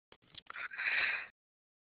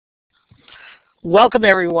Welcome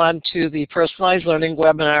everyone to the Personalized Learning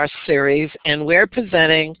Webinar Series, and we're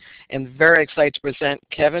presenting and very excited to present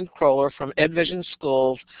Keven Kroehler from EdVisions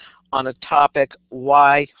Schools on a topic,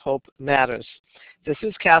 Why Hope Matters. This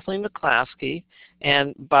is Kathleen McClaskey,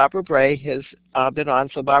 and Barbara Bray has been on,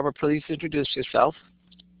 so Barbara, please introduce yourself.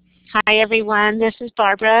 Hi everyone, this is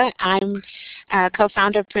Barbara. I'm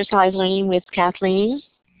co-founder of Personalized Learning with Kathleen.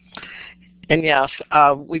 And yes,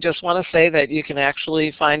 we just want to say that you can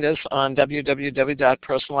actually find us on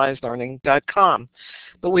www.personalizedlearning.com.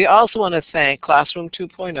 But we also want to thank Classroom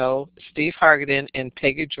 2.0, Steve Hargadon, and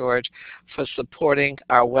Peggy George for supporting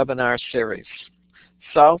our webinar series.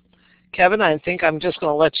 So, Keven, I think I'm just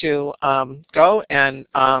going to let you go and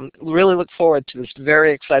really look forward to this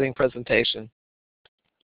very exciting presentation.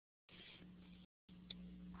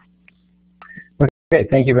 Okay,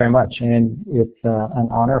 thank you very much, and it's an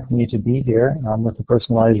honor for me to be here with the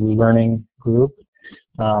Personalized Learning group.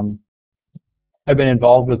 I've been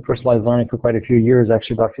involved with Personalized Learning for quite a few years,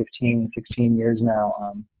 actually about 15, 16 years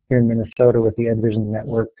now, here in Minnesota with the EdVisions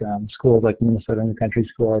network schools like Minnesota New Country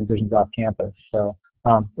School and EdVisions off campus. So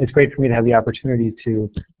it's great for me to have the opportunity to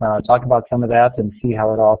talk about some of that and see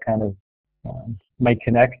how it all kind of might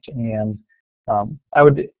connect. And I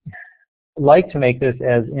would like to make this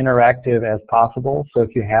as interactive as possible, so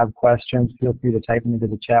if you have questions, feel free to type them into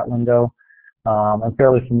the chat window. I'm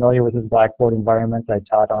fairly familiar with this Blackboard environment. I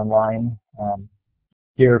taught online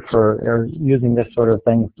here for using this sort of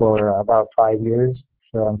thing for about 5 years,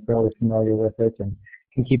 so I'm fairly familiar with it and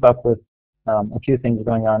can keep up with a few things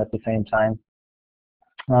going on at the same time.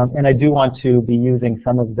 And I do want to be using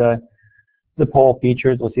some of the poll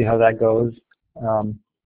features. We'll see how that goes.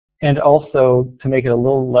 And also, to make it a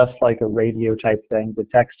little less like a radio type thing, the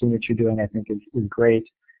texting that you're doing I think is great.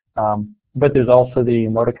 But there's also the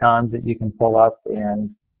emoticons that you can pull up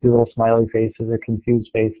and do little smiley faces or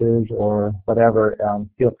confused faces or whatever.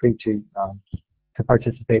 Feel free to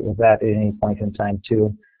participate with that at any point in time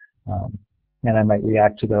too. And I might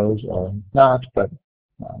react to those or not, but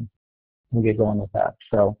we'll get going with that.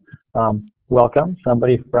 So welcome,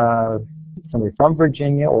 somebody from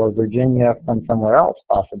Virginia or Virginia from somewhere else,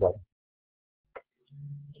 possibly.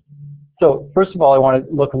 So first of all, I want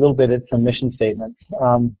to look a little bit at some mission statements.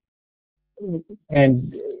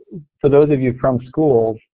 And for those of you from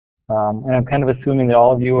schools, and I'm kind of assuming that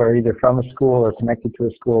all of you are either from a school or connected to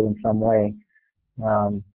a school in some way.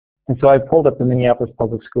 And so I pulled up the Minneapolis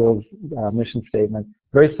Public Schools mission statement,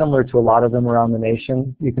 very similar to a lot of them around the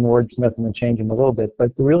nation. You can wordsmith them and change them a little bit,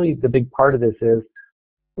 but really the big part of this is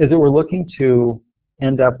that we're looking to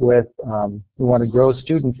end up with, we want to grow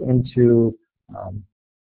students into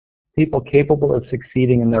people capable of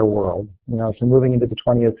succeeding in their world. You know, so moving into the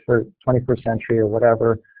 21st century or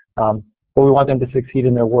whatever, but we want them to succeed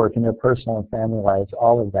in their work, in their personal and family lives,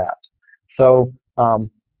 all of that. So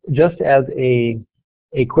just as a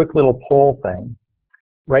quick little poll thing,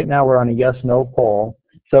 right now we're on a yes-no poll.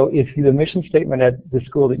 So if the mission statement at the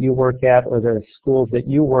school that you work at or the schools that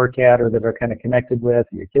you work at or that are kind of connected with,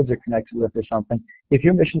 or your kids are connected with or something, if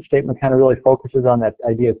your mission statement kind of really focuses on that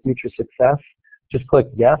idea of future success, just click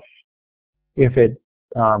yes. If it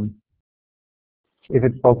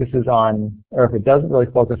focuses on, or if it doesn't really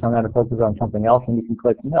focus on that, it focuses on something else, and you can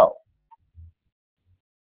click no.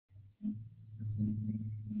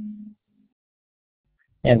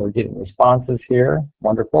 And we're getting responses here.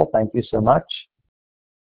 Wonderful, thank you so much.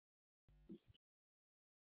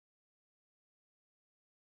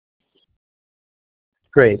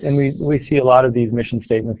 Great, and we see a lot of these mission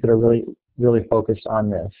statements that are really focused on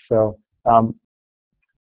this. So, so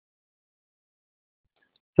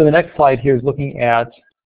the next slide here is looking at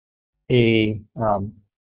a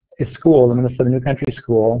school, the Minnesota New Country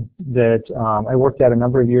School, that I worked at a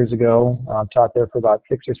number of years ago. Taught there for about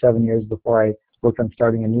 6 or 7 years before I worked on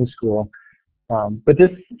starting a new school. But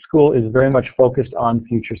this school is very much focused on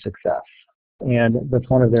future success, and that's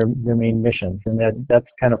one of their main missions, and that's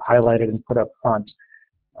kind of highlighted and put up front.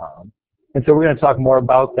 And so we're going to talk more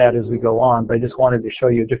about that as we go on, but I just wanted to show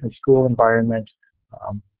you a different school environment,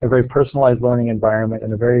 a very personalized learning environment,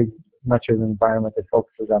 and a very much of an environment that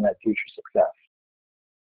focuses on that future success.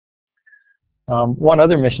 One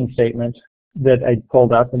other mission statement that I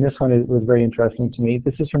pulled up, and this one was very interesting to me.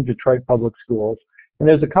 This is from Detroit Public Schools, and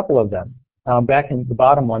there's a couple of them. Back in the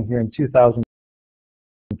bottom one here in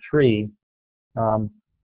 2003,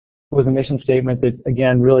 was a mission statement that,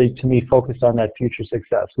 again, really, to me, focused on that future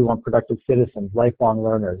success. We want productive citizens, lifelong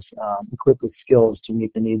learners, equipped with skills to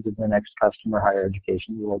meet the needs of the next customer higher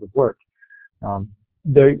education world of work.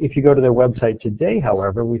 If you go to their website today,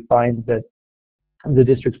 however, we find that the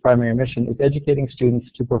district's primary mission is educating students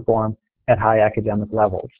to perform at high academic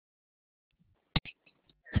levels.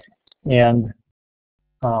 And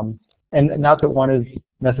not that one is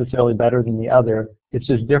necessarily better than the other, it's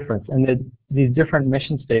just different. And these different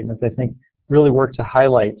mission statements, I think, really work to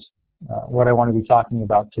highlight what I want to be talking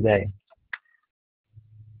about today.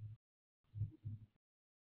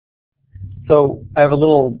 So I have a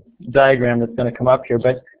little diagram that's going to come up here,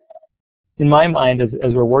 but in my mind,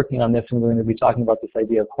 as we're working on this and we're going to be talking about this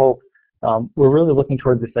idea of hope, we're really looking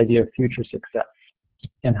toward this idea of future success.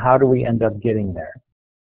 And how do we end up getting there?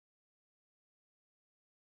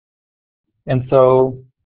 And so,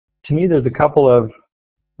 to me, there's a couple of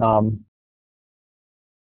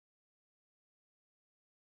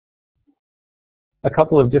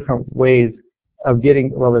different ways of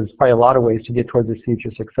getting, well, there's probably a lot of ways to get towards this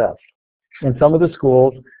future success. In some of the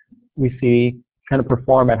schools, we see kind of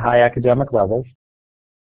perform at high academic levels.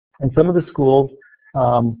 And some of the schools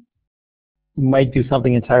might do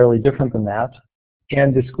something entirely different than that.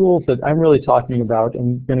 And the schools that I'm really talking about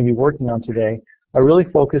and going to be working on today are really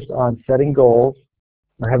focused on setting goals,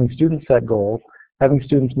 or having students set goals, having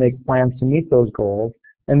students make plans to meet those goals,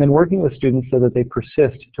 and then working with students so that they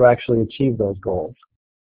persist to actually achieve those goals.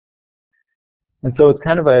 And so it's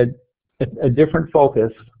kind of a different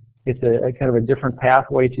focus. It's a kind of a different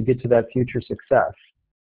pathway to get to that future success.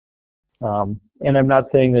 And I'm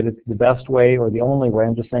not saying that it's the best way or the only way.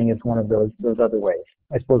 I'm just saying it's one of those other ways.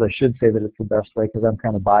 I suppose I should say that it's the best way because I'm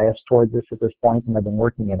kind of biased towards this at this point, and I've been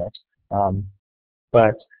working in it.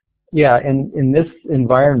 But yeah, in this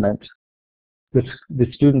environment, the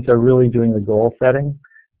students are really doing the goal setting.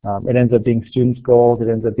 It ends up being students' goals. It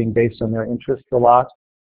ends up being based on their interests a lot.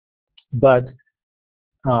 But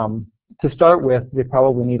to start with, they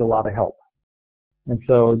probably need a lot of help. And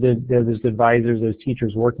so there's advisors, there's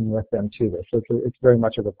teachers working with them to this. So it's very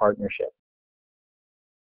much of a partnership.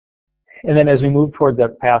 And then as we move toward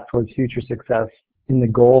that path towards future success, in the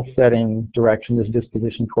goal setting direction, this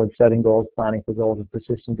disposition towards setting goals, planning for goals, and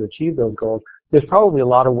persisting to achieve those goals, there's probably a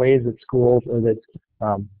lot of ways that schools or that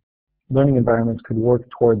learning environments could work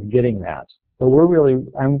towards getting that. But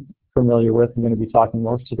I'm familiar with, I'm going to be talking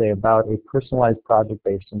most today about a personalized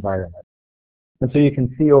project-based environment. And so you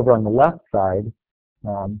can see over on the left side,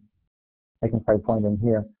 I can probably point in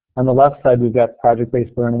here. On the left side, we've got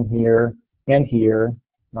project-based learning here and here.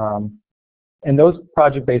 And those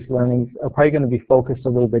project-based learnings are probably going to be focused a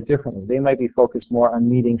little bit differently. They might be focused more on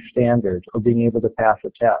meeting standards or being able to pass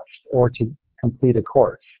a test or to complete a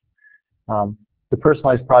course. The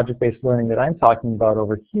personalized project-based learning that I'm talking about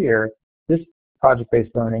over here, this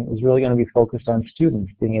project-based learning is really going to be focused on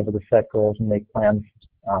students being able to set goals and make plans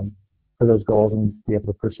for those goals and be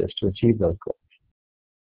able to persist to achieve those goals.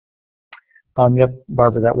 Yep,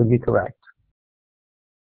 Barbara, that would be correct.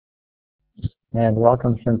 And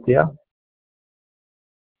welcome, Cynthia.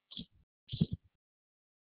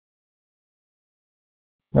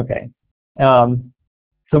 Okay, so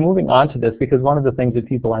moving on to this, because one of the things that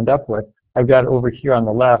people end up with, I've got over here on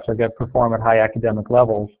the left, I've got perform at high academic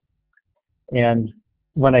levels. And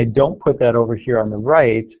when I don't put that over here on the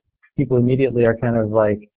right, people immediately are kind of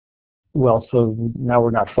like, well, so now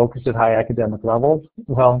we're not focused at high academic levels?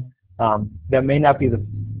 Well, that may not be the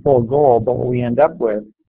full goal, but what we end up with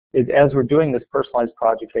is as we're doing this personalized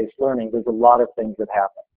project-based learning, there's a lot of things that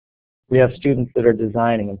happen. We have students that are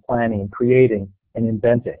designing and planning and creating and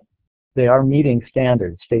inventing. They are meeting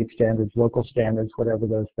standards, state standards, local standards, whatever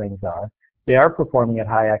those things are. They are performing at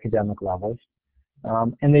high academic levels.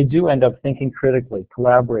 And they do end up thinking critically,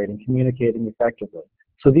 collaborating, communicating effectively.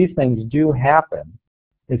 So these things do happen.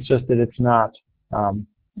 It's just that it's not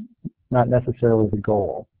necessarily the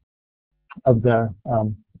goal of the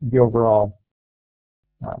overall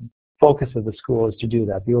focus of the school is to do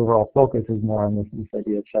that. The overall focus is more on this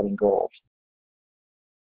idea of setting goals.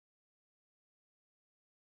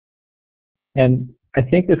 And I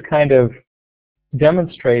think this kind of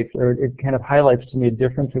demonstrates, or it kind of highlights to me a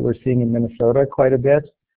difference that we're seeing in Minnesota quite a bit,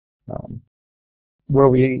 where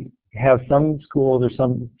we have some schools, or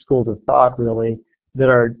some schools of thought really, that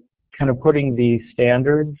are kind of putting the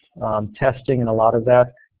standards, testing and a lot of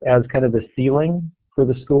that as kind of the ceiling for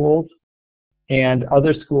the schools, and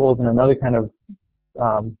other schools and another kind of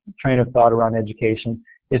train of thought around education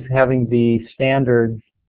is having the standards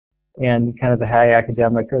and kind of the high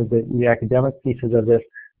academic, or the academic pieces of this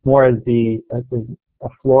more as a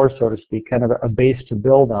floor, so to speak, kind of a base to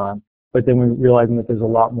build on, but then we're realizing that there's a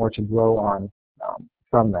lot more to grow on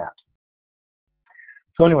from that.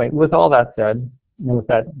 So anyway, with all that said, and with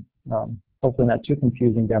that hopefully not too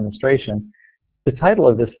confusing demonstration, the title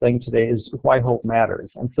of this thing today is Why Hope Matters.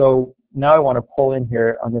 And so now I want to pull in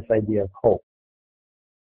here on this idea of hope.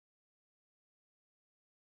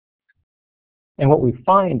 And what we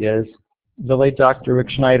find is the late Dr. Rick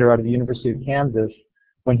Schneider out of the University of Kansas,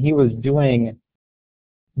 when he was doing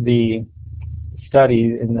the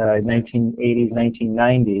study in the 1980s,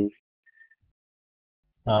 1990s,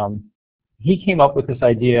 he came up with this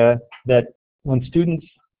idea that when students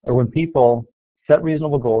or when people set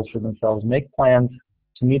reasonable goals for themselves, make plans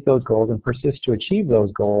to meet those goals and persist to achieve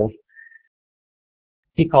those goals,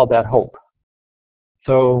 he called that hope.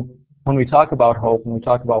 So when we talk about hope, when we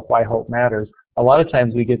talk about why hope matters, a lot of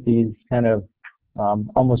times we get these kind of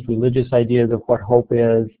almost religious ideas of what hope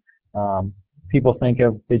is. People think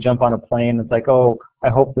of, they jump on a plane, it's like, oh, I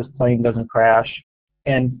hope this plane doesn't crash.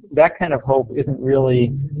 And that kind of hope isn't really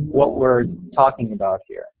what we're talking about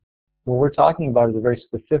here. What we're talking about is a very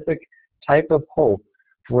specific type of hope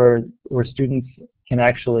where students can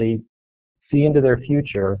actually see into their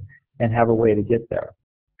future and have a way to get there.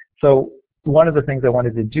 So one of the things I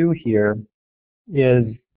wanted to do here is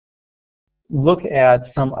look at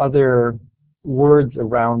some other words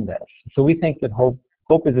around this. So we think that hope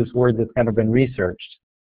is this word that's kind of been researched.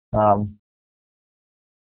 But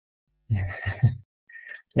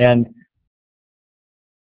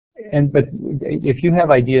if you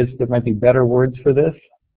have ideas that might be better words for this,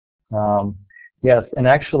 yes, and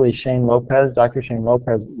actually Dr. Shane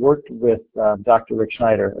Lopez worked with Dr. Rick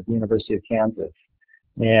Schneider at the University of Kansas.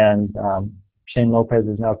 And Shane Lopez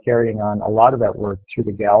is now carrying on a lot of that work through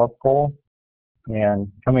the Gallup poll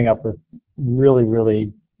and coming up with really,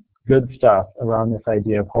 really good stuff around this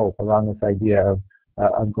idea of hope, around this idea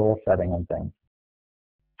of goal setting and things.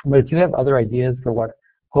 But if you have other ideas for what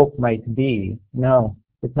hope might be, no,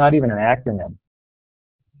 it's not even an acronym.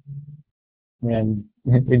 And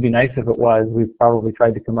it'd be nice if it was. We've probably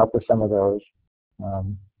tried to come up with some of those.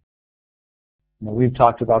 We've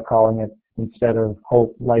talked about calling it, instead of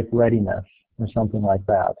hope, life readiness or something like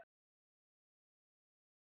that.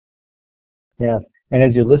 Yes, and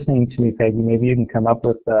as you're listening to me, Peggy, maybe you can come up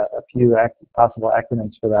with a few possible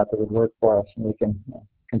acronyms for that would work for us, and we can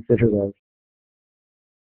consider those.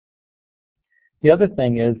 The other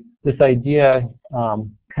thing is this idea,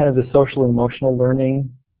 kind of the social emotional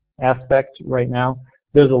learning aspect right now.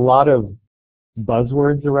 There's a lot of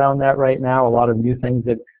buzzwords around that right now, a lot of new things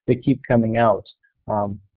that keep coming out.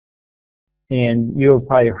 And you have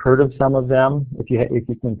probably heard of some of them. If you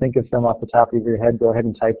can think of some off the top of your head, go ahead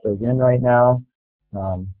and type those in right now.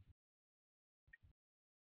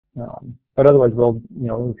 But otherwise, we'll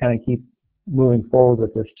kind of keep moving forward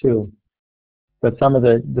with this too. But some of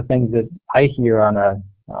the things that I hear on a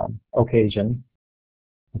occasion,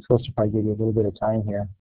 I'm supposed to probably give you a little bit of time here,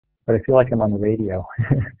 but I feel like I'm on the radio.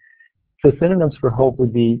 So synonyms for hope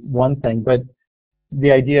would be one thing, but the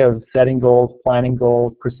idea of setting goals, planning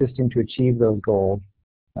goals, persisting to achieve those goals.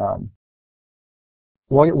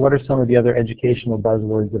 What are some of the other educational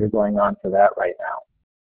buzzwords that are going on for that right now?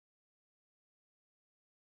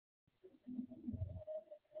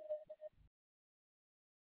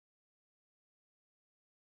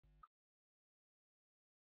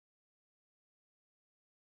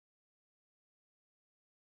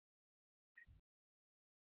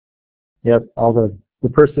 Yep, all the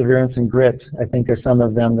perseverance and grit, I think, are some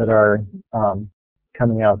of them that are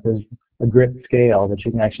coming out. There's a grit scale that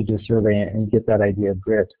you can actually just survey and get that idea of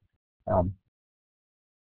grit. Some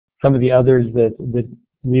of the others that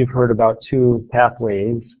we've heard about too,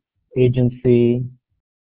 pathways, agency,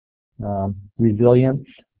 resilience.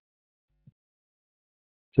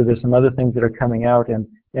 So there's some other things that are coming out,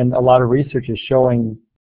 and a lot of research is showing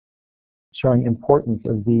importance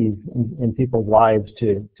of these in people's lives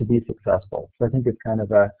to be successful. So I think it's kind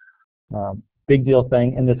of a big deal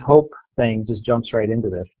thing, and this hope thing just jumps right into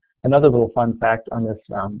this. Another little fun fact on this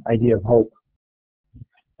idea of hope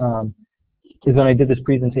is when I did this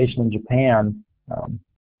presentation in Japan,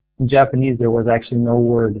 in Japanese there was actually no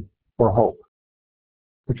word for hope,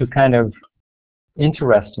 which was kind of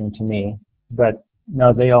interesting to me, but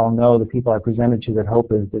now they all know, the people I presented to, that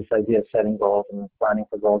hope is this idea of setting goals and planning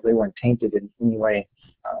for goals. They weren't tainted in any way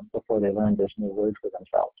before they learned this new word for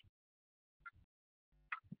themselves.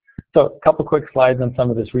 So a couple quick slides on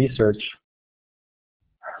some of this research.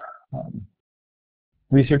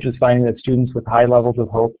 Research is finding that students with high levels of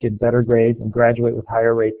hope get better grades and graduate with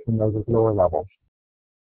higher rates than those with lower levels.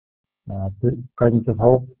 The presence of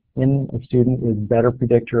hope in a student is a better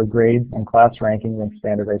predictor of grades and class ranking than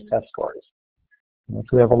standardized test scores. So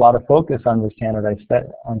we have a lot of focus on the standardized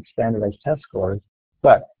test scores,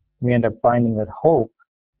 but we end up finding that hope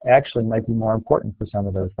actually might be more important for some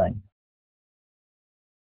of those things.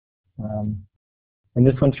 And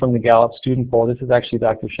this one's from the Gallup student poll. This is actually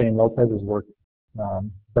Dr. Shane Lopez's work.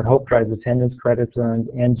 But hope drives attendance, credits earned,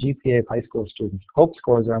 and GPA of high school students. Hope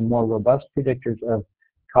scores are more robust predictors of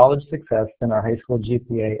college success than our high school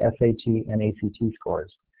GPA, SAT, and ACT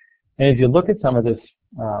scores. And if you look at some of this,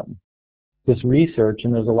 this research,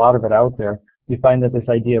 and there's a lot of it out there, you find that this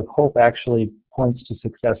idea of hope actually points to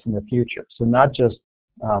success in the future. So not just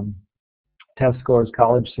test scores,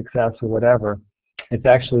 college success, or whatever. It's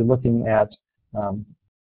actually looking at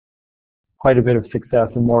quite a bit of success,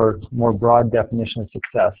 a more broad definition of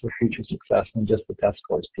success, or future success, than just the test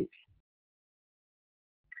scores piece.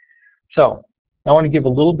 So I want to give a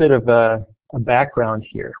little bit of a background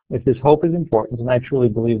here. If this hope is important, and I truly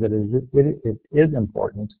believe that it is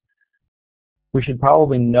important, we should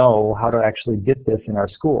probably know how to actually get this in our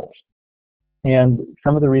schools. And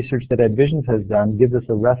some of the research that EdVisions has done gives us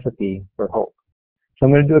a recipe for hope. So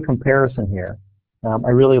I'm going to do a comparison here. I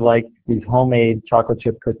really like these homemade chocolate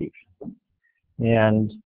chip cookies.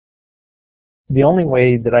 And the only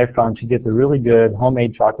way that I've found to get the really good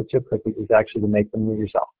homemade chocolate chip cookies is actually to make them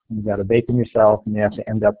yourself. You've got to bake them yourself, and you have to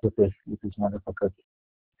end up with this wonderful cookie.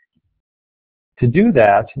 To do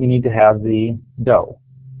that, you need to have the dough.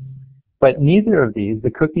 But neither of these,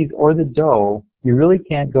 the cookies or the dough, you really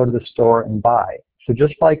can't go to the store and buy. So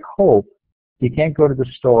just like hope, you can't go to the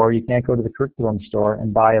store, you can't go to the curriculum store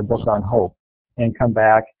and buy a book on hope and come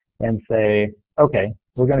back and say, okay,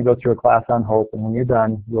 we're going to go through a class on hope, and when you're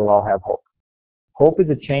done, you'll all have hope. Hope is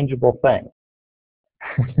a changeable thing.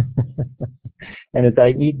 And as I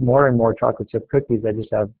eat more and more chocolate chip cookies, I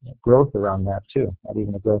just have growth around that too, not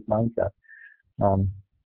even a growth mindset.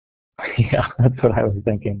 Yeah, that's what I was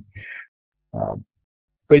thinking.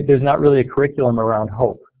 But there's not really a curriculum around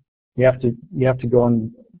hope. You have to go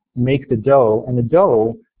and make the dough, and the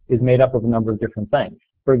dough is made up of a number of different things.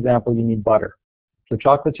 For example, you need butter. So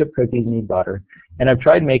chocolate chip cookies need butter, and I've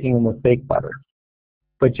tried making them with fake butter,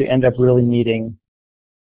 but you end up really needing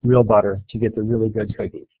real butter to get the really good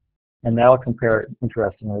cookies, and that'll compare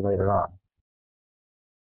interestingly later on.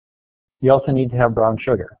 You also need to have brown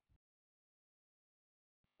sugar,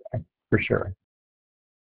 for sure.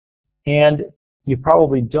 And you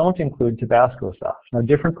probably don't include Tabasco sauce. Now,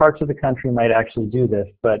 different parts of the country might actually do this,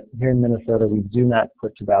 but here in Minnesota, we do not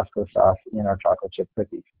put Tabasco sauce in our chocolate chip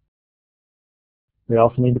cookies. We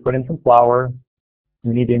also need to put in some flour.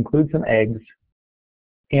 We need to include some eggs,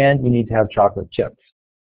 and you need to have chocolate chips.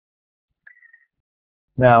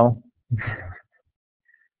 Now,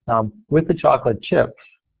 with the chocolate chips,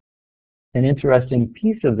 an interesting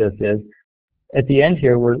piece of this is, at the end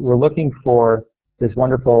here, we're looking for this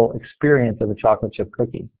wonderful experience of a chocolate chip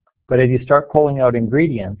cookie. But as you start pulling out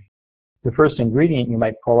ingredients, the first ingredient you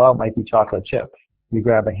might pull out might be chocolate chips. You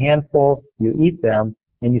grab a handful, you eat them,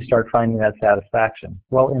 and you start finding that satisfaction.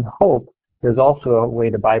 Well, in hope, there's also a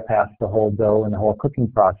way to bypass the whole dough and the whole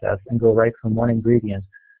cooking process and go right from one ingredient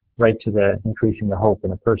right to the increasing the hope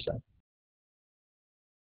in a person.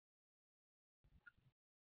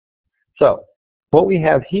 So what we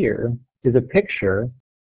have here is a picture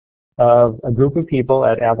of a group of people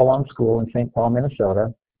at Avalon School in St. Paul,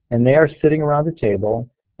 Minnesota, and they are sitting around a table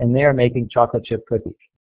and they are making chocolate chip cookies.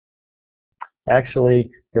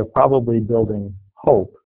 Actually, they're probably building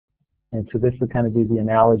hope. And so this would kind of be the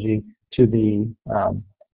analogy to the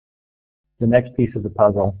next piece of the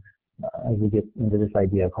puzzle as we get into this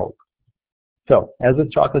idea of hope. So, as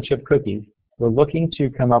with chocolate chip cookies, we're looking to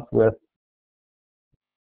come up with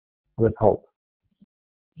hope.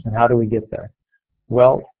 And how do we get there?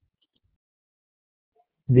 Well,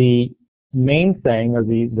 the main thing, or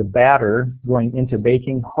the batter going into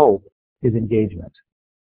baking hope, is engagement.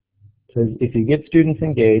 So if you get students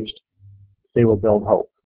engaged, they will build hope.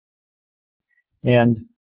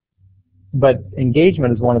 But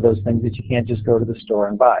engagement is one of those things that you can't just go to the store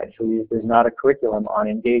and buy. So there's not a curriculum on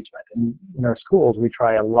engagement. And in our schools, we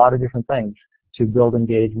try a lot of different things to build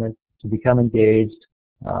engagement, to become engaged.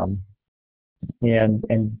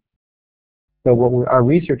 So what our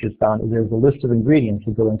research has found is there's a list of ingredients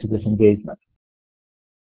that go into this engagement.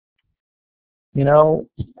 You know,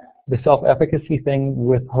 the self-efficacy thing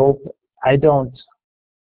with hope, I don't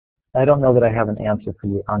know that I have an answer for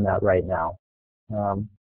you on that right now.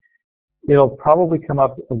 It'll probably come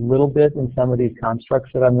up a little bit in some of these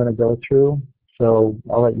constructs that I'm going to go through, so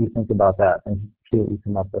I'll let you think about that and see what you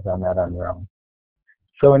come up with on that on your own.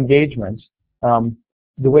 So engagement,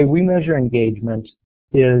 the way we measure engagement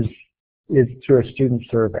is through a student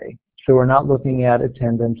survey. So we're not looking at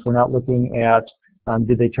attendance, we're not looking at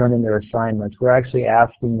did they turn in their assignments, we're actually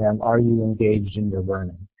asking them, are you engaged in your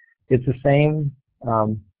learning? It's the same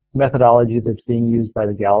methodology that's being used by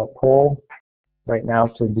the Gallup poll right now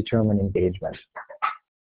to determine engagement.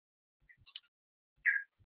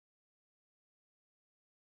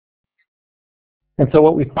 And so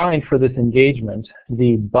what we find for this engagement,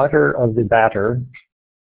 the butter of the batter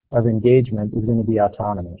of engagement is going to be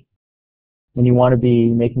autonomy. And you want to be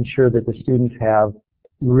making sure that the students have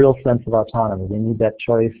real sense of autonomy. They need that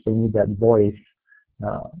choice, they need that voice,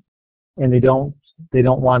 and they don't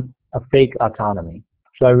want a fake autonomy.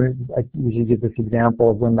 So I usually give this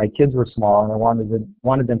example of when my kids were small and I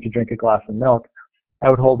wanted them to drink a glass of milk. I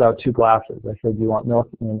would hold out 2 glasses. I said, do you want milk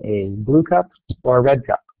in a blue cup or a red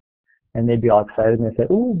cup? And they'd be all excited and they'd say,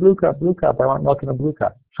 ooh, blue cup, I want milk in a blue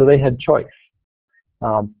cup. So they had choice.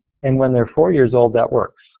 And when they're 4 years old, that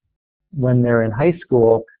works. When they're in high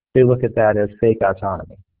school, they look at that as fake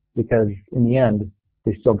autonomy because in the end,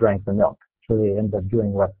 they still drank the milk. So they end up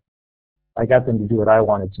doing what I got them to do what I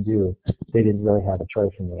wanted to do. They didn't really have a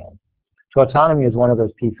choice in the end. So autonomy is one of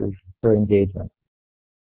those pieces for engagement.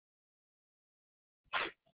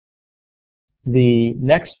 The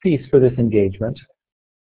next piece for this engagement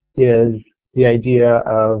is the idea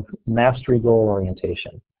of mastery goal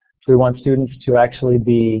orientation. So we want students to actually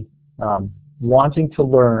be wanting to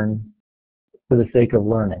learn for the sake of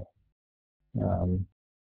learning.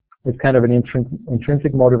 It's kind of an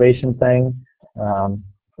intrinsic motivation thing,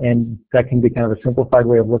 and that can be kind of a simplified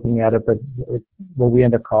way of looking at it, but what we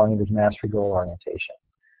end up calling it is mastery goal orientation.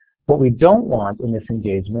 What we don't want in this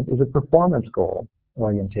engagement is a performance goal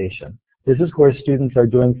orientation. This is where students are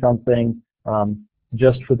doing something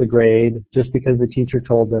just for the grade, just because the teacher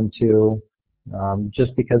told them to,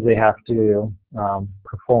 just because they have to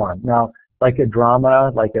perform. Now, like a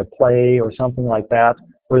drama, like a play or something like that,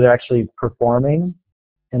 where they're actually performing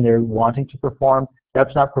and they're wanting to perform,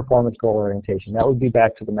 that's not performance goal orientation. That would be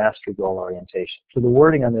back to the mastery goal orientation. So the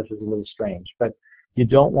wording on this is a little strange, but you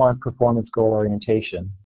don't want performance goal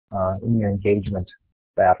orientation in your engagement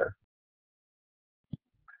batter.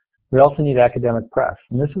 We also need academic press,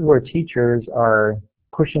 and this is where teachers are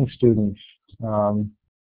pushing students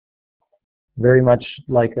very much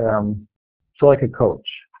like like a coach.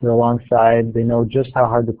 They're alongside. They know just how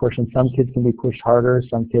hard to push, and some kids can be pushed harder.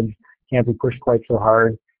 Some kids can't be pushed quite so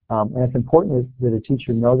hard. And it's important that a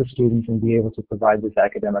teacher know the students and be able to provide this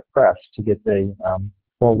academic press to get the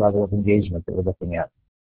full level of engagement that we're looking at.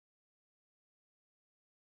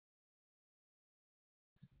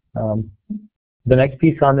 The next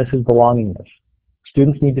piece on this is belongingness.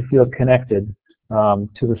 Students need to feel connected to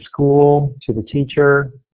the school, to the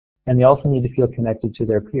teacher, and they also need to feel connected to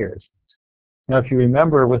their peers. Now, if you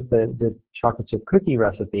remember with the chocolate chip cookie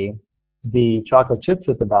recipe, the chocolate chips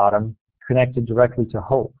at the bottom connected directly to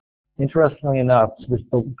hope. Interestingly enough, this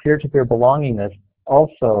peer-to-peer belongingness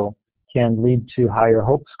also can lead to higher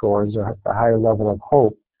hope scores or a higher level of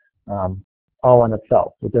hope all on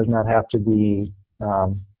itself. It does not have to be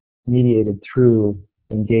mediated through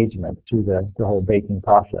engagement, through the whole baking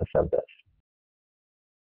process of this.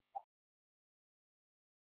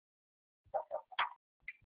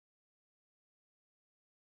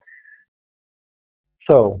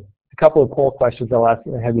 So, a couple of poll questions. I'll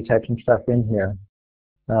have you type some stuff in here.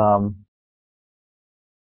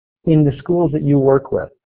 In the schools that you work with,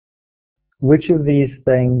 which of these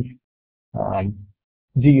things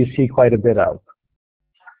do you see quite a bit of?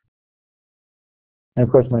 And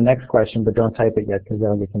of course, my next question, but don't type it yet because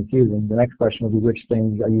that'll get confusing. The next question will be, which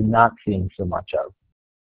things are you not seeing so much of?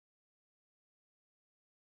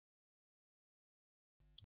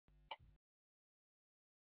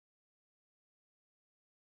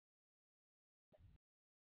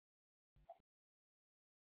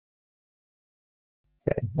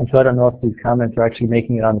 Okay, and so I don't know if these comments are actually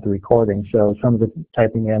making it onto the recording. So some of the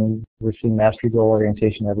typing in, we're seeing mastery goal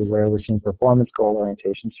orientation everywhere. We're seeing performance goal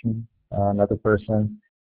orientations from another person.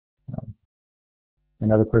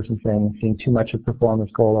 Another person saying, seeing too much of performance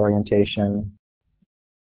goal orientation.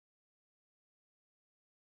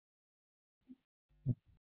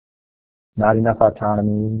 Not enough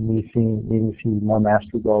autonomy. We see more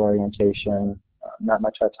mastery goal orientation. Not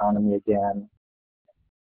much autonomy again.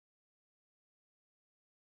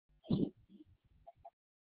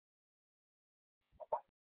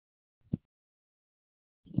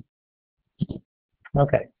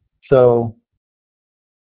 Okay, so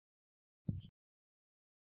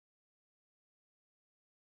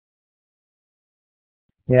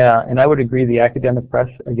yeah, and I would agree the academic press,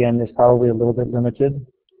 again, is probably a little bit limited.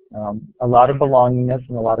 A lot of belongingness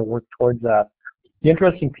and a lot of work towards that. The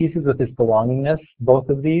interesting pieces with this belongingness, both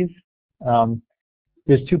of these,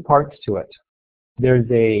 there's 2 parts to it. There's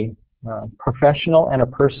a professional and a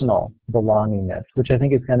personal belongingness, which I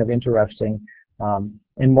think is kind of interesting,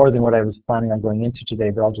 and more than what I was planning on going into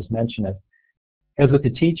today, but I'll just mention it. As with the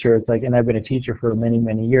teacher, it's like, and I've been a teacher for many,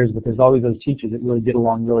 many years, but there's always those teachers that really get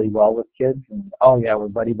along really well with kids, and oh yeah, we're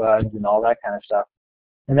buddy buds and all that kind of stuff.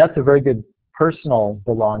 And that's a very good personal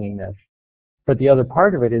belongingness. But the other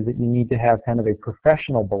part of it is that you need to have kind of a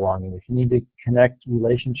professional belongingness. You need to connect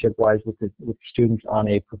relationship-wise with students on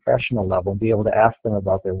a professional level, be able to ask them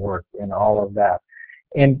about their work and all of that.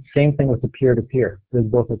 And same thing with the peer-to-peer. There's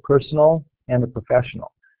both a personal and a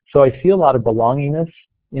professional. So I see a lot of belongingness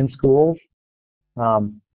in schools,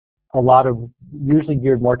 a lot of usually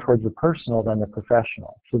geared more towards the personal than the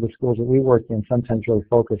professional. So the schools that we work in sometimes really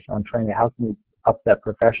focus on trying to how can we up that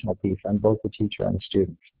professional piece on both the teacher and the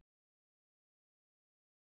students.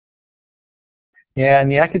 Yeah,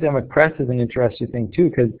 and the academic press is an interesting thing too,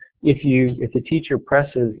 because if the teacher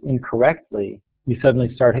presses incorrectly, you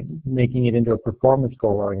suddenly start making it into a performance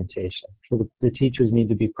goal orientation. So the teachers need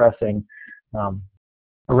to be pressing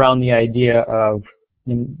around the idea of,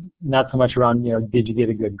 not so much around, did you get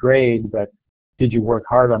a good grade, but did you work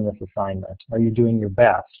hard on this assignment? Are you doing your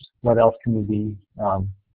best? What else can we be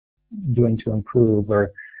doing to improve?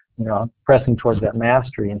 Or, pressing towards that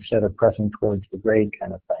mastery instead of pressing towards the grade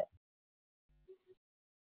kind of thing.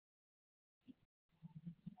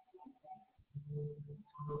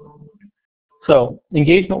 So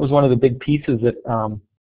engagement was one of the big pieces that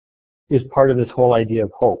is part of this whole idea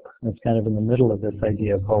of hope. And it's kind of in the middle of this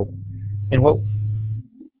idea of hope. And what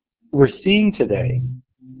we're seeing today,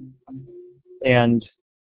 and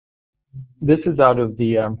this is out of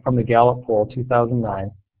the from the Gallup poll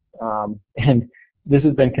 2009, and this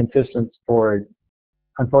has been consistent for,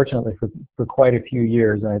 unfortunately, for quite a few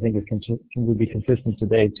years, and I think it will be consistent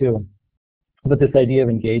today too. But this idea of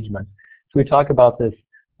engagement. So we talk about this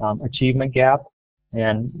achievement gap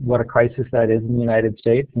and what a crisis that is in the United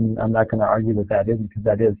States, and I'm not going to argue that that isn't, because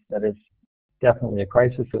that is definitely a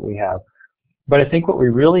crisis that we have. But I think what we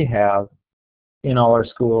really have in all our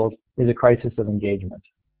schools is a crisis of engagement.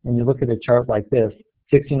 And you look at a chart like this,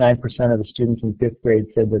 69% of the students in 5th grade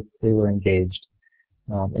said that they were engaged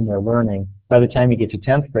in their learning. By the time you get to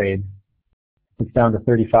 10th grade, it's down to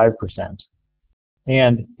 35%.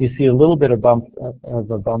 And you see a little bit of a bump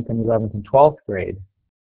in 11th and 12th grade,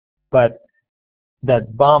 but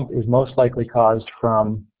that bump is most likely caused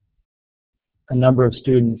from a number of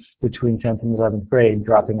students between 10th and 11th grade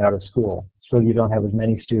dropping out of school. So you don't have as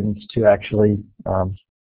many students to actually in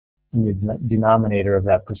the denominator of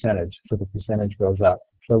that percentage, so the percentage goes up.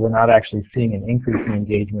 So we're not actually seeing an increase in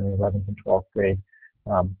engagement in 11th and 12th grade.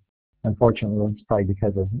 Unfortunately, it's probably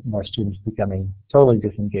because of more students becoming totally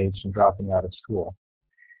disengaged and dropping out of school.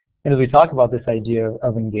 And as we talk about this idea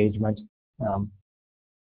of engagement,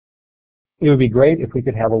 it would be great if we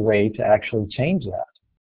could have a way to actually change that.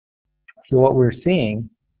 So what we're seeing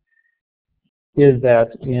is that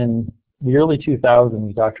in the early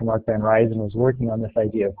 2000s, Dr. Mark Van Ryzen was working on this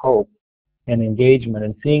idea of hope and engagement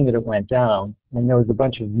and seeing that it went down. And there was a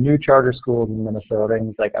bunch of new charter schools in Minnesota, and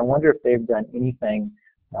he's like, I wonder if they've done anything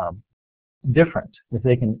different, if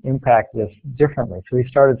they can impact this differently. So he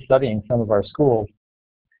started studying some of our schools,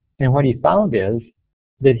 and what he found is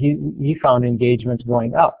that he found engagement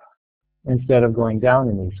going up instead of going down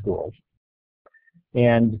in these schools.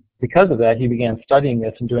 And because of that, he began studying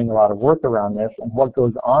this and doing a lot of work around this and what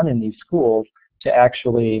goes on in these schools to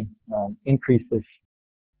actually increase this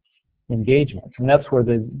engagement. And that's where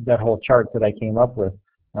that whole chart that I came up with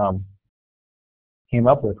was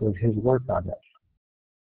his work on this.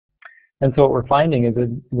 And so what we're finding is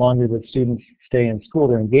that the longer that students stay in school,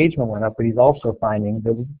 their engagement went up, but he's also finding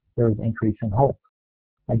that there was an increase in hope.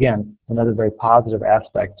 Again, another very positive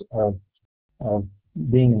aspect of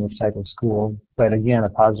being in this type of school, but again, a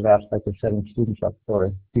positive aspect of setting students up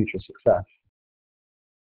for future success.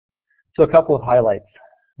 So a couple of highlights.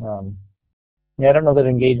 Yeah, I don't know that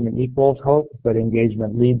engagement equals hope, but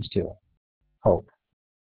engagement leads to hope.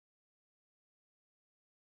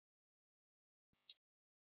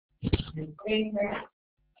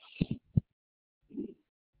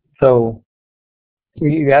 So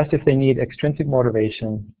you asked if they need extrinsic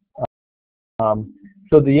motivation.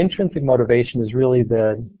 So the intrinsic motivation is really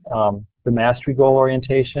the mastery goal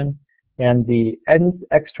orientation, and the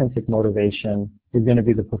extrinsic motivation is going to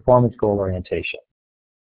be the performance goal orientation.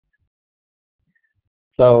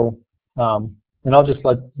 So, and I'll just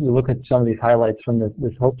let you look at some of these highlights from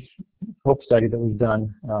this hope study that was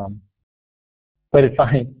done. But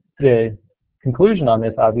the conclusion on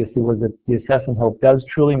this, obviously, was that the assessment hope does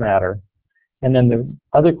truly matter. And then the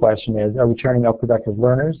other question is, are we turning out productive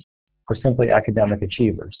learners or simply academic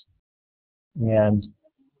achievers? And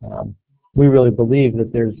we really believe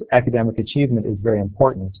that academic achievement is very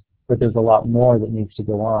important, but there's a lot more that needs to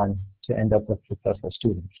go on to end up with successful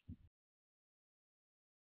students.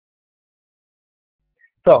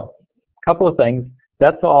 So, a couple of things.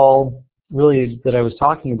 That's all really that I was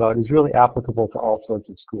talking about is really applicable to all sorts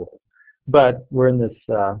of schools. But we're in this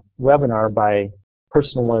webinar by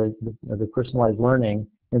the Personalized Learning,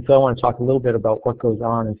 and so I want to talk a little bit about what goes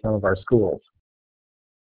on in some of our schools.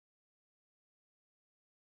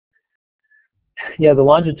 Yeah, the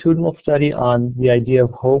longitudinal study on the idea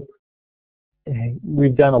of hope,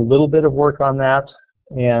 we've done a little bit of work on that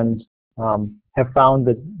and have found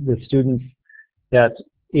that the students that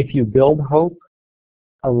if you build hope,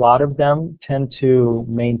 a lot of them tend to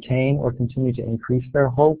maintain or continue to increase their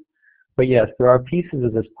hope. But yes, there are pieces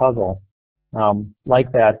of this puzzle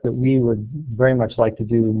like that we would very much like to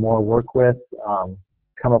do more work with,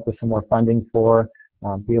 come up with some more funding for,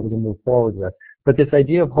 be able to move forward with. But this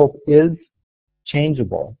idea of hope is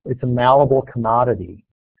changeable. It's a malleable commodity.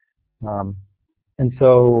 And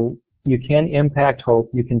so you can impact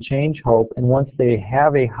hope, you can change hope, and once they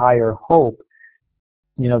have a higher hope,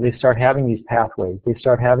 you know, they start having these pathways. They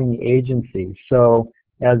start having the agency. So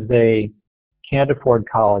as they can't afford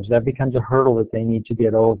college, that becomes a hurdle that they need to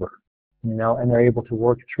get over, you know, and they're able to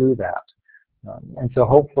work through that. And so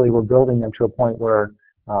hopefully we're building them to a point where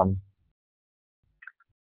they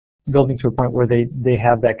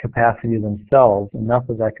have that capacity themselves, enough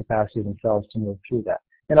of that capacity themselves to move through that.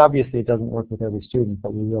 And obviously it doesn't work with every student,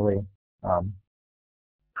 but we really,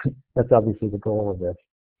 that's obviously the goal of this.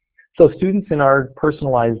 So students in our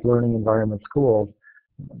personalized learning environment schools,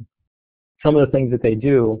 some of the things that they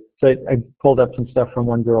do, so I pulled up some stuff from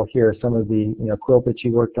one girl here, some of the quilt that she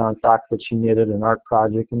worked on, socks that she knitted, an art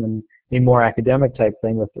project, and then a more academic type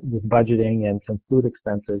thing with budgeting and some food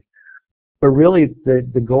expenses. But really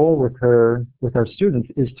the goal with our students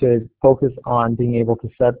is to focus on being able to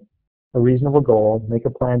set a reasonable goal, make a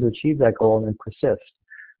plan to achieve that goal, and then persist.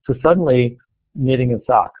 So suddenly knitting of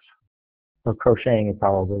socks, or crocheting it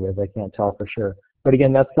probably is, I can't tell for sure. But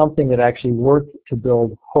again, that's something that actually works to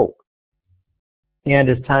build hope. And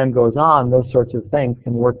as time goes on, those sorts of things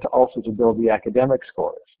can work to also to build the academic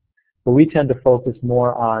scores. But we tend to focus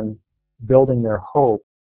more on building their hope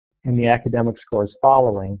and the academic scores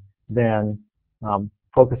following than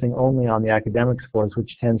focusing only on the academic scores,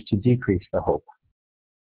 which tends to decrease the hope.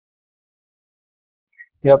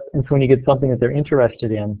 Yep, and so when you get something that they're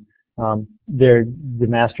interested in, the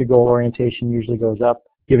mastery goal orientation usually goes up.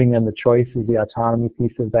 Giving them the choice is the autonomy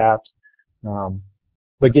piece of that.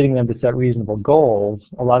 But getting them to set reasonable goals,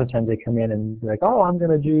 a lot of times they come in and they're like, oh, I'm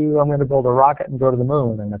going to build a rocket and go to the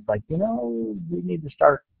moon. And it's like, we need to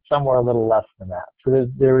start somewhere a little less than that. So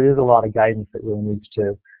there is a lot of guidance that really needs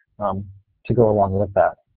to go along with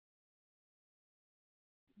that.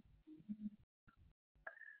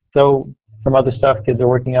 So some other stuff, kids are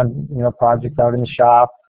working on projects out in the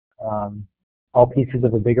shop, all pieces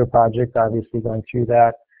of a bigger project, obviously going through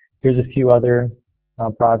that. Here's a few other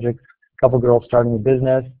projects. A couple girls starting a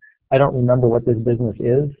business. I don't remember what this business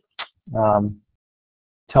is.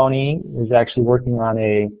 Tony is actually working on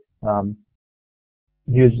he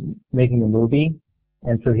was making a movie,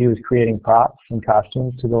 and so he was creating props and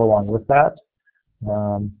costumes to go along with that.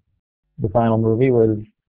 The final movie was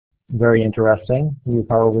very interesting. You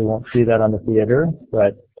probably won't see that on the theater,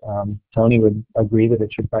 but Tony would agree that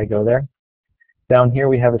it should probably go there. Down here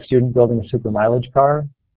we have a student building a super mileage car,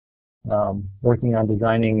 working on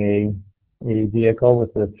designing a vehicle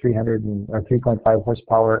with a 3.5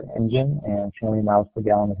 horsepower engine and how many miles per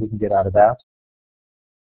gallon that we can get out of that.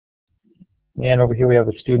 And over here we have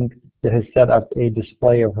a student that has set up a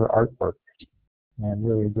display of her artwork, and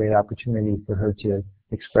really a great opportunity for her to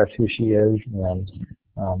express who she is, and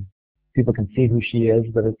people can see who she is,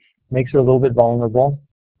 but it makes her a little bit vulnerable,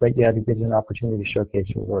 but yet it gives her an opportunity to showcase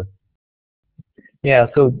her work. Yeah,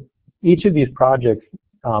 so each of these projects,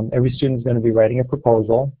 every student is going to be writing a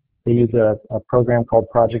proposal. They use a program called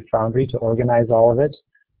Project Foundry to organize all of it.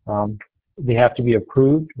 They have to be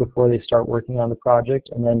approved before they start working on the project,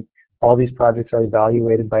 and then all these projects are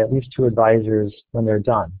evaluated by at least 2 advisors when they're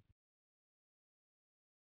done.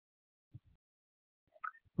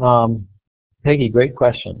 Peggy, great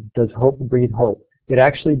question. Does hope breed hope? It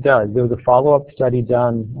actually does. There was a follow-up study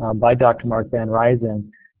done by Dr. Mark Van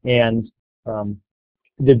Ryzen, and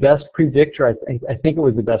the best predictor, I think it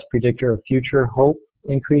was the best predictor of future hope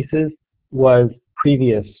increases, was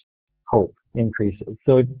previous hope increases.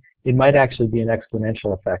 So it might actually be an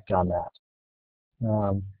exponential effect on that.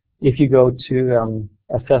 If you go to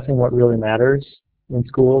Assessing What Really Matters in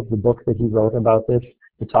Schools, the book that he wrote about this,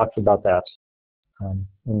 it talks about that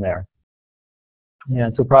in there.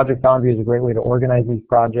 And so Project Foundry is a great way to organize these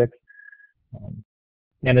projects.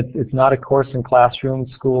 And it's not a course in classroom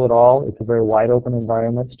school at all. It's a very wide open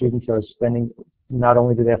environment. Students are spending, not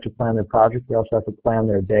only do they have to plan their project, they also have to plan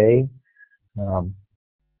their day.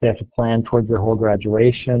 They have to plan towards their whole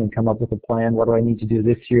graduation and come up with a plan. What do I need to do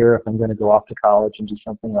this year if I'm going to go off to college and do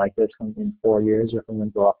something like this in 4 years, or if I'm going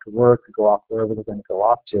to go off to work or go off wherever they're going to go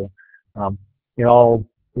off to. It all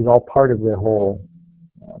is all part of the whole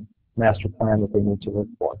master plan that they need to work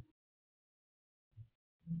for.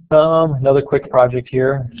 Another quick project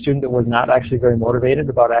here. A student that was not actually very motivated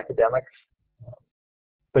about academics,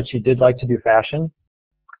 but she did like to do fashion.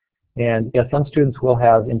 And yeah, some students will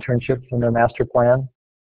have internships in their master plan,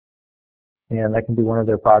 and that can be one of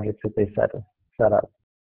their projects that they set up.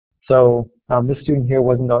 So this student here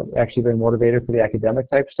wasn't actually very motivated for the academic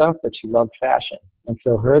type stuff, but she loved fashion. And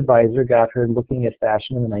so her advisor got her looking at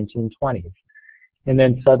fashion in the 1920s. And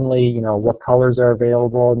then suddenly, you know, what colors are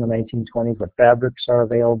available in the 1920s, what fabrics are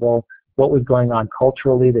available, what was going on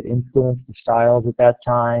culturally that influenced the styles at that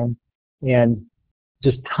time, and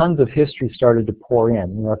just tons of history started to pour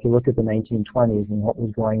in. You know, if you look at the 1920s and what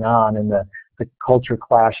was going on and the culture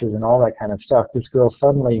clashes and all that kind of stuff, this girl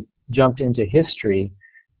suddenly jumped into history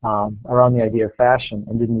around the idea of fashion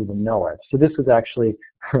and didn't even know it. So this was actually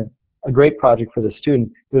a great project for the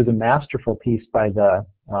student. It was a masterful piece by the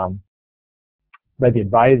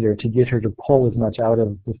advisor to get her to pull as much out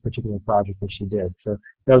of this particular project as she did. So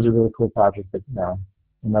that was a really cool project, but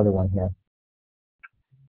another one here.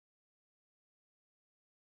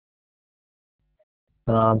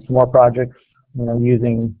 Some more projects, you know,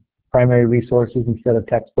 using primary resources instead of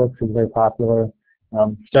textbooks is very popular.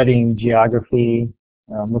 Studying geography,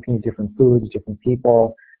 looking at different foods, different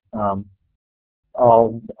people,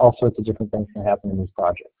 all sorts of different things can happen in these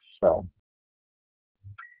projects.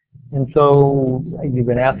 And so you've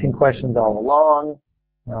been asking questions all along.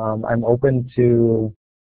 I'm open to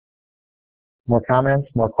more comments,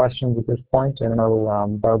 more questions at this point. I don't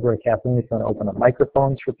know, Barbara or Kathleen, is going to open up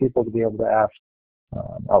microphones for people to be able to ask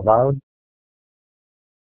out loud.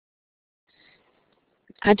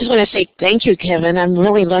 I just want to say thank you, Kevin. I'm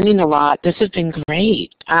really learning a lot. This has been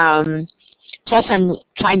great. Plus, I'm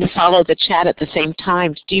trying to follow the chat at the same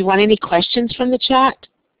time. Do you want any questions from the chat?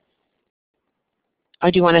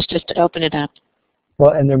 Or do you want us just to open it up?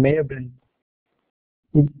 Well, and there may have been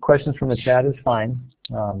questions from the chat is fine.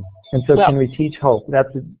 And so can we teach hope?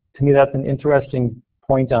 To me, that's an interesting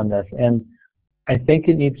point on this. And I think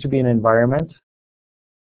it needs to be an environment.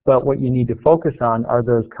 But what you need to focus on are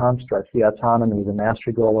those constructs, the autonomy, the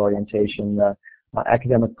mastery goal orientation, the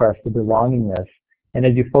academic press, the belongingness. And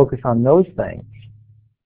as you focus on those things,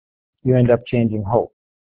 you end up changing hope.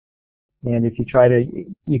 And if you try to,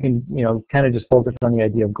 you can, you know, kind of just focus on the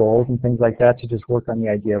idea of goals and things like that to just work on the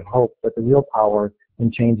idea of hope. But the real power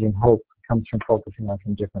in changing hope comes from focusing on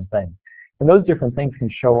some different things. And those different things can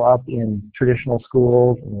show up in traditional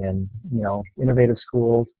schools and, you know, innovative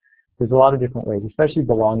schools. There's a lot of different ways, especially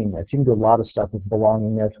belongingness. You can do a lot of stuff with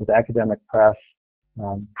belongingness, with academic press,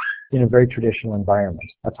 in a very traditional environment.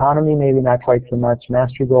 Autonomy, maybe not quite so much.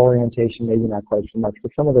 Mastery goal orientation, maybe not quite so much.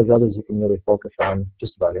 But some of those others you can really focus on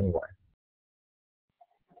just about anywhere.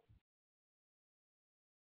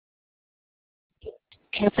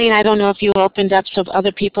 Kathleen, I don't know if you opened up so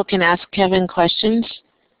other people can ask Kevin questions.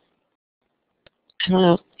 I don't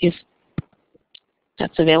know if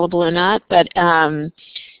that's available or not, but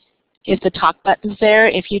if the talk button's there,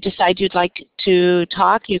 if you decide you'd like to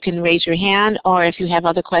talk, you can raise your hand, or if you have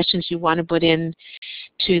other questions you want to put in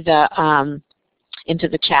to the into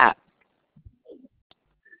the chat.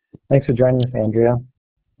 Thanks for joining us, Andrea.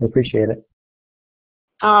 We appreciate it.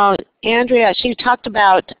 Andrea, she talked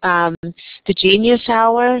about the Genius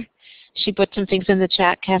Hour. She put some things in the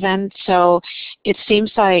chat, Kevin. So it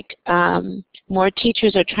seems like more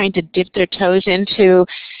teachers are trying to dip their toes into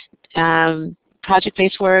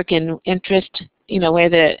project-based work and interest, you know, where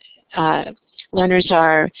the learners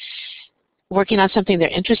are working on something they're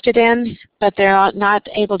interested in, but they're not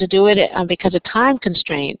able to do it because of time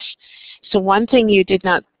constraints. So one thing you did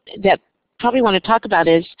not, that probably want to talk about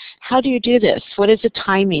is, how do you do this? What is the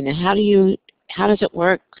timing, and how does it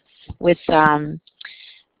work with, you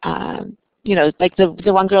know, like the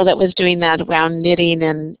one girl that was doing that around knitting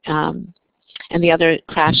and the other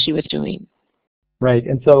craft she was doing? Right,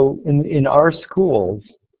 and so in our schools,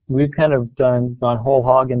 we've kind of gone whole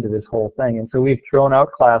hog into this whole thing. And so we've thrown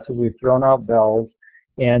out classes, we've thrown out bells,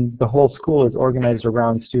 and the whole school is organized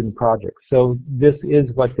around student projects. So this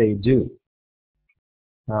is what they do.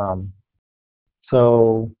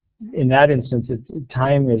 So in that instance,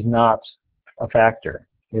 time is not a factor.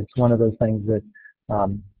 It's one of those things that,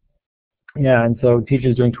 yeah, and so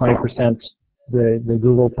teachers doing 20% the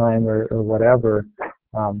Google time or whatever,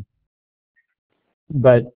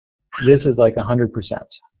 but this is like 100%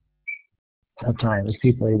 of time is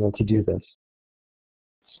people able to do this.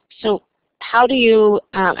 So how do you,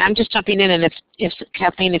 I'm just jumping in, and if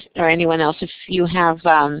Kathleen or anyone else, if you have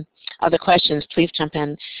other questions, please jump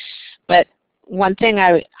in. But one thing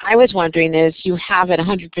I was wondering is, you have it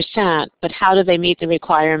 100%, but how do they meet the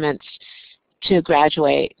requirements to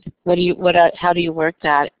graduate? How do you work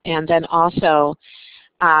that? And then also,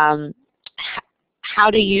 how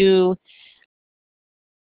do you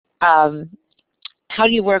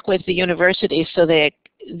work with the university so they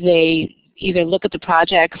either look at the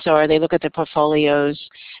projects or they look at the portfolios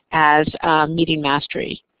as meeting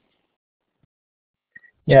mastery?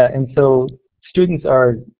 Yeah, and so students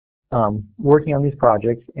are working on these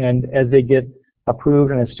projects, and as they get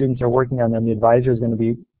approved and as students are working on them, the advisor is going to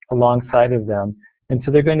be alongside of them. And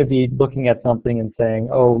so they're going to be looking at something and saying,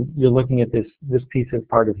 oh, you're looking at this piece of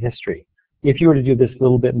part of history. If you were to do this a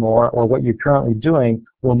little bit more, or what you're currently doing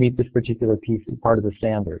will meet this particular piece, part of the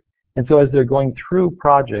standard. And so as they're going through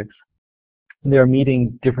projects, they're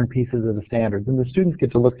meeting different pieces of the standards. And the students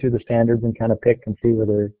get to look through the standards and kind of pick and see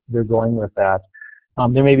where they're going with that.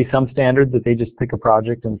 There may be some standards that they just pick a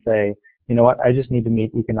project and say, you know what, I just need to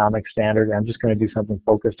meet economic standard, and I'm just going to do something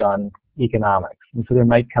focused on economics. And so there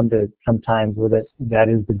might come to some times where that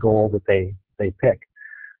is the goal that they pick.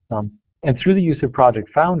 And through the use of Project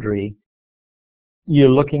Foundry, you're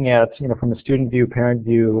looking at, from a student view, parent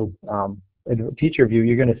view, teacher view,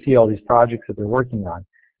 you're going to see all these projects that they're working on.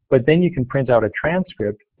 But then you can print out a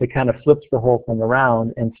transcript that kind of flips the whole thing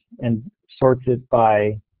around and sorts it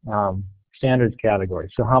by standards category.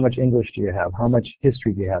 So how much English do you have? How much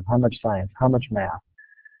history do you have? How much science? How much math?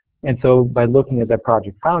 And so by looking at that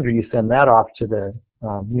Project Foundry, you send that off to the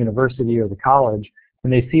university or the college,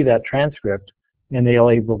 and they see that transcript, and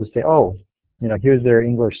they're able to say, oh, here's their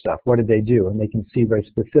English stuff. What did they do? And they can see very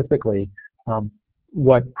specifically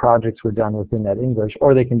what projects were done within that English,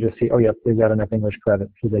 or they can just see, oh, yep, they've got enough English credit,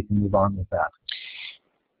 so they can move on with that.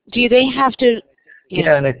 Do they have to?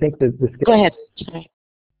 Yeah, and I think that this. Go ahead. Sorry.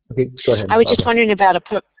 Okay, go ahead. I was just wondering about a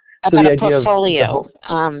portfolio.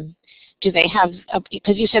 Do they have?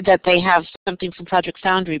 Because you said that they have something from Project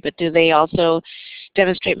Foundry, but do they also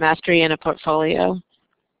demonstrate mastery in a portfolio?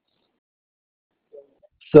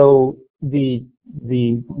 So the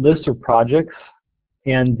list of projects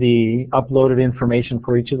and the uploaded information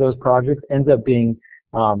for each of those projects ends up being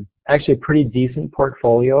actually a pretty decent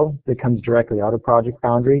portfolio that comes directly out of Project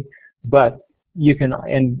Foundry. But you can,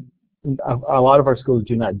 and a lot of our schools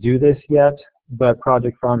do not do this yet, but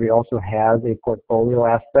Project Foundry also has a portfolio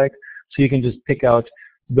aspect. So you can just pick out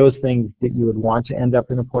those things that you would want to end up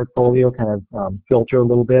in a portfolio, kind of filter a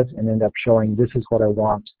little bit, and end up showing this is what I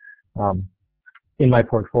want in my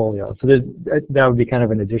portfolio. So that would be kind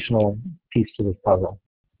of an additional piece to this puzzle.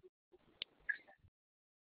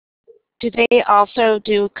 Do they also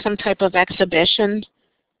do some type of exhibition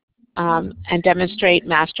and demonstrate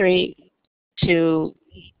mastery to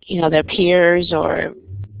their peers or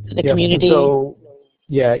the community? So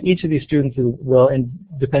yeah, each of these students will, and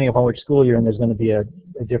depending upon which school you're in, there's going to be a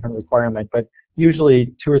different requirement, but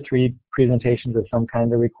usually 2 or 3 presentations of some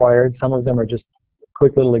kind are required. Some of them are just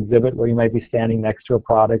quick little exhibit where you might be standing next to a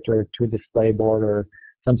product or to a display board or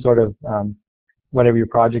some sort of whatever your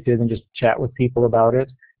project is, and just chat with people about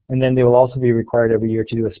it. And then they will also be required every year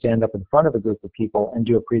to do a stand-up in front of a group of people and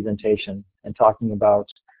do a presentation and talking about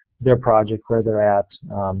their project, where they're at,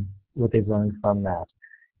 what they've learned from that.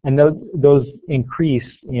 And those increase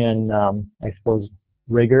in, I suppose,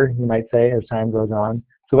 rigor, you might say, as time goes on.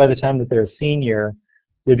 So by the time that they're a senior,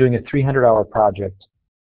 they're doing a 300-hour project.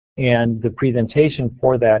 And the presentation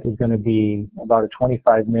for that is going to be about a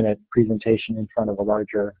 25-minute presentation in front of a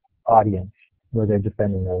larger audience where they're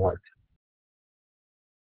defending their work.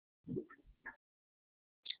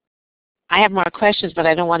 I have more questions, but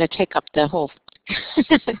I don't want to take up the whole.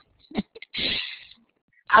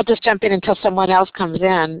 I'll just jump in until someone else comes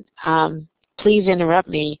in. Please interrupt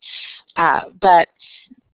me. Let's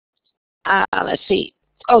see.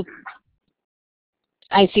 Oh,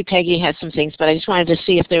 I see Peggy has some things, but I just wanted to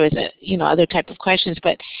see if there was other type of questions.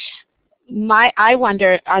 But I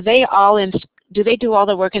wonder, are they all in? Do they do all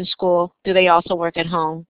the work in school? Do they also work at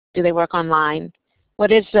home? Do they work online?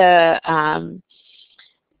 What is an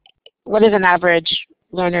average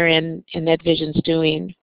learner in EdVisions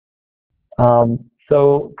doing?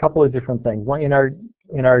 So a couple of different things. One, in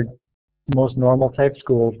our most normal type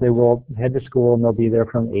schools, they will head to school and they'll be there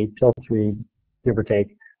from 8 till 3, give or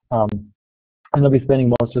take. And they'll be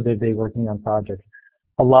spending most of their day working on projects.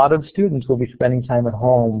 A lot of students will be spending time at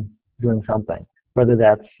home doing something, whether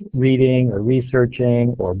that's reading or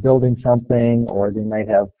researching or building something, or they might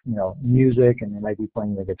have music and they might be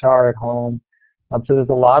playing the guitar at home. So there's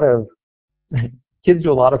a lot of kids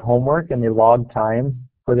do a lot of homework and they log time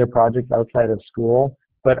for their projects outside of school,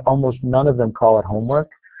 but almost none of them call it homework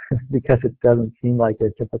because it doesn't seem like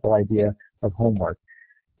their typical idea of homework.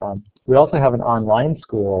 We also have an online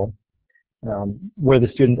school where the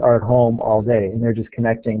students are at home all day and they're just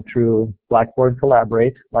connecting through Blackboard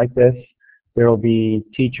Collaborate like this. There will be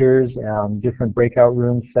teachers, different breakout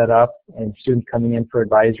rooms set up, and students coming in for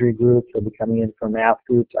advisory groups. They'll be coming in for math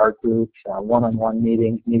groups, art groups, one-on-one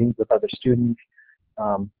meetings with other students.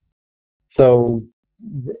 And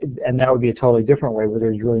that would be a totally different way where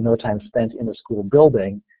there's really no time spent in a school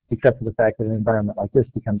building, except for the fact that an environment like this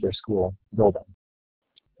becomes their school building.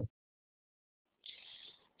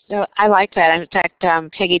 So I like that. In fact,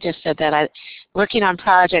 Peggy just said that working on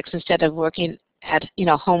projects instead of working at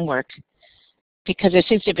homework, because there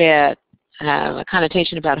seems to be a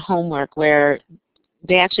connotation about homework where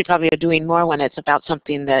they actually probably are doing more when it's about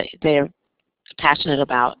something that they're passionate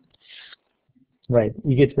about. Right.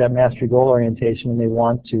 You get to that mastery goal orientation and they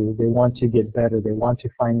want to get better. They want to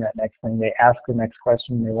find that next thing. They ask the next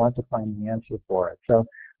question and they want to find the answer for it. So,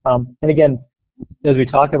 and again, as we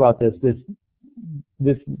talk about that's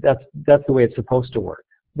the way it's supposed to work.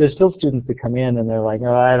 There's still students that come in and they're like,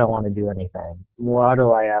 oh, I don't want to do anything. What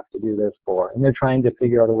do I have to do this for? And they're trying to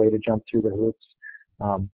figure out a way to jump through the hoops.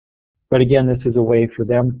 But again, this is a way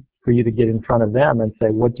for you to get in front of them and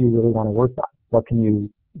say, what do you really want to work on? What can you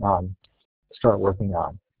start working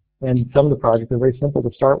on? And some of the projects are very simple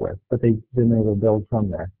to start with, but then they will build from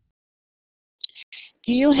there.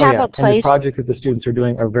 Do you have a place? And the projects that the students are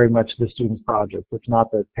doing are very much the students' projects. It's not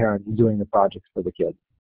the parents doing the projects for the kids.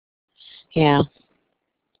 Yeah.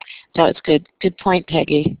 That was good. Good point,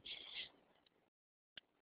 Peggy.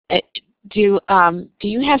 Do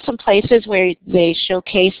you have some places where they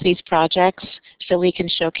showcase these projects so we can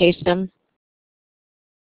showcase them?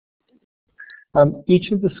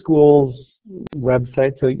 Each of the schools'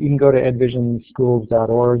 websites, so you can go to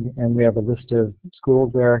edvisionschools.org and we have a list of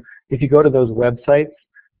schools there. If you go to those websites,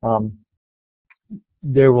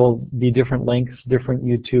 there will be different links, different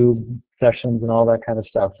YouTube sessions and all that kind of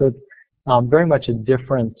stuff. So it's very much a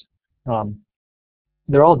different,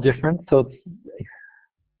 they're all different,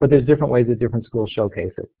 but there's different ways that different schools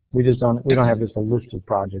showcase it. We don't have just a list of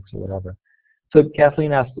projects or whatever. So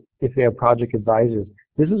Kathleen asked if they have project advisors.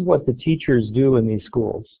 This is what the teachers do in these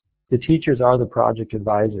schools. The teachers are the project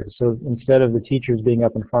advisors. So instead of the teachers being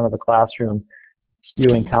up in front of the classroom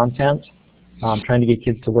spewing content, trying to get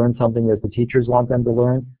kids to learn something that the teachers want them to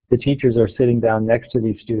learn, the teachers are sitting down next to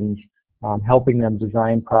these students, helping them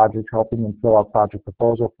design projects, helping them fill out project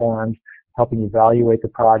proposal forms, helping evaluate the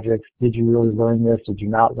projects. Did you really learn this? Did you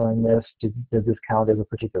not learn this? Does this count as a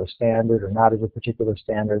particular standard or not as a particular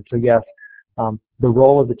standard? So yes, the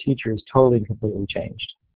role of the teacher is totally and completely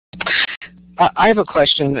changed. I have a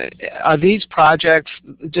question. Are these projects,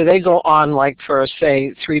 do they go on like for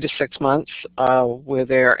say 3 to 6 months? Were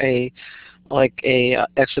there a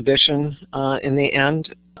exhibition in the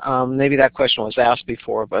end? Maybe that question was asked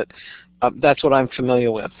before, but that's what I'm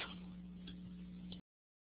familiar with.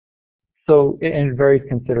 So it varies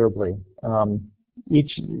considerably. Some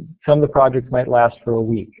of the projects might last for a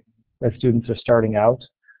week as students are starting out,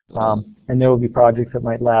 and there will be projects that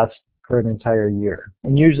might last for an entire year.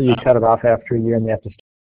 And usually you cut it off after a year and they have to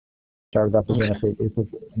start it up again if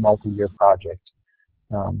it's a multi-year project.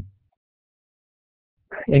 And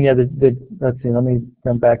yeah, let's see, let me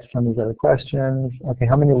jump back to some of these other questions. Okay,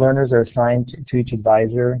 how many learners are assigned to each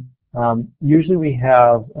advisor? Usually we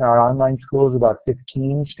have, in our online schools, about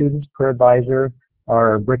 15 students per advisor.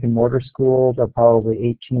 Our brick and mortar schools are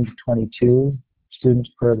probably 18 to 22 students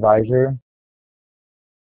per advisor.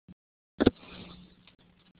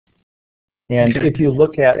 And if you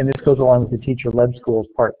look at, and this goes along with the teacher-led schools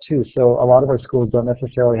part too, so a lot of our schools don't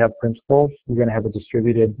necessarily have principals. We're going to have a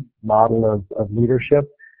distributed model of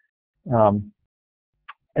leadership. And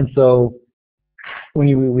so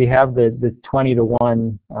when we have the 20 to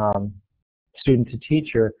 1 student to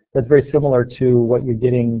teacher, that's very similar to what you're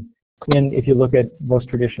getting if you look at most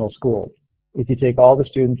traditional schools. If you take all the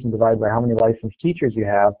students and divide by how many licensed teachers you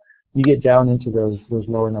have, you get down into those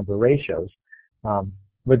lower number ratios.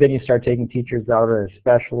 But then you start taking teachers out as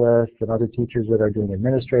specialists and other teachers that are doing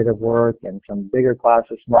administrative work and some bigger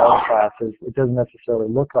classes, smaller classes. It doesn't necessarily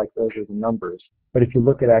look like those are the numbers. But if you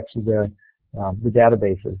look at actually the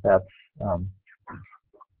databases, that's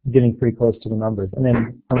getting pretty close to the numbers. And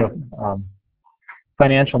then from a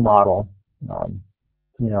financial model,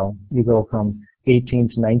 you go from 18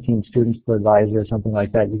 to 19 students per advisor or something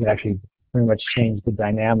like that. You can actually pretty much change the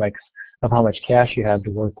dynamics of how much cash you have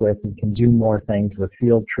to work with, and can do more things with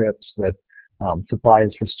field trips, with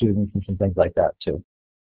supplies for students and some things like that too.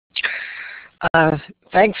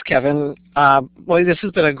 Thanks, Kevin. Boy, this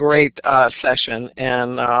has been a great session,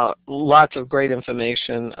 and lots of great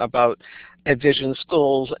information about EdVisions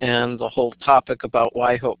Schools and the whole topic about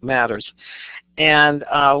why hope matters. And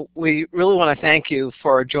we really want to thank you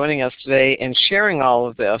for joining us today and sharing all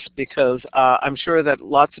of this, because I'm sure that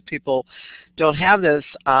lots of people don't have this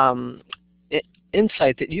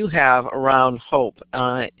insight that you have around hope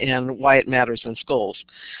and why it matters in schools.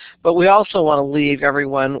 But we also want to leave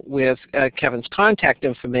everyone with Kevin's contact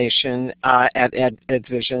information at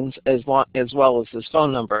EdVisions, as well as his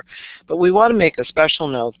phone number. But we want to make a special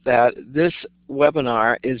note that this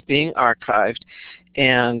webinar is being archived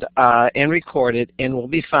and recorded, and will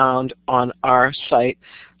be found on our site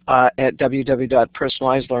at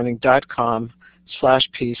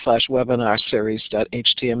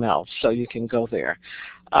www.personalizelearning.com/p/webinar-series.html, so you can go there.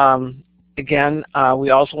 Again,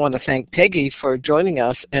 we also want to thank Peggy for joining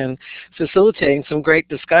us and facilitating some great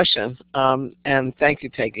discussion, and thank you,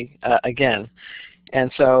 Peggy, again. And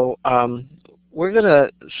so we're going to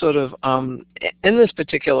sort of end this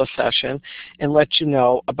particular session and let you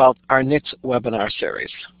know about our next webinar series.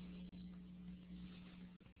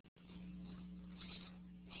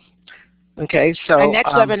 Okay, so our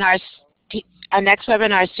next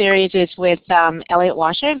webinar series is with Elliot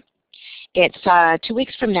Washer. It's 2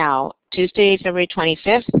 weeks from now, Tuesday, February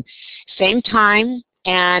 25th, same time,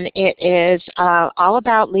 and it is all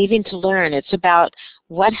about leaving to learn. It's about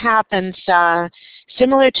what happens,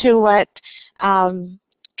 similar to what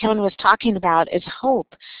Kevin was talking about, is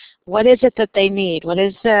hope. What is it that they need? What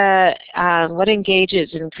is what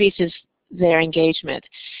increases their engagement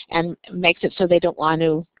and makes it so they don't want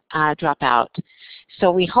to drop out? So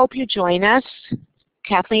we hope you join us.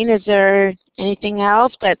 Kathleen, is there anything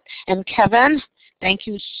else? And Kevin, thank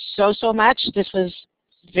you so much. This was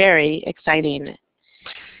very exciting.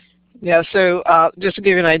 Yeah, so just to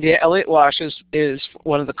give you an idea, Elliot Walsh is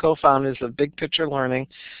one of the co-founders of Big Picture Learning,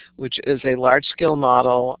 which is a large-scale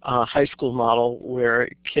model, high school model, where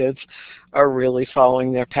kids are really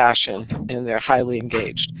following their passion and they're highly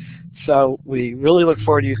engaged. So we really look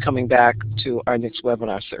forward to you coming back to our next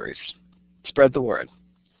webinar series. Spread the word.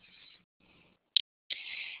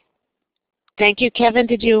 Thank you, Kevin.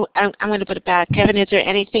 I'm going to put it back. Kevin, is there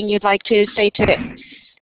anything you'd like to say today?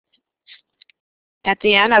 At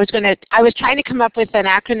the end, I was trying to come up with an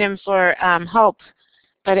acronym for hope,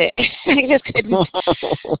 but I just couldn't.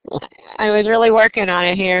 I was really working on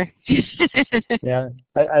it here. Yeah,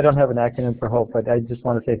 I don't have an acronym for hope, but I just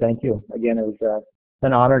want to say thank you. Again, it was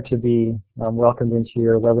an honor to be welcomed into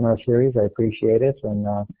your webinar series. I appreciate it, and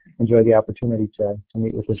enjoy the opportunity to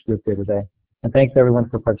meet with this group here today. And thanks everyone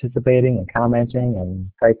for participating and commenting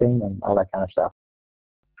and typing and all that kind of stuff.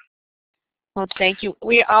 Well, thank you.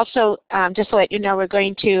 We also, just to let you know, we're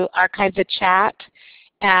going to archive the chat,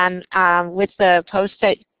 and with the post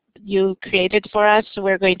that you created for us,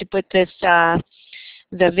 we're going to put this, the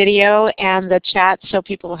video and the chat, so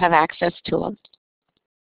people will have access to them.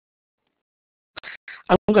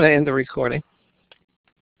 I'm going to end the recording.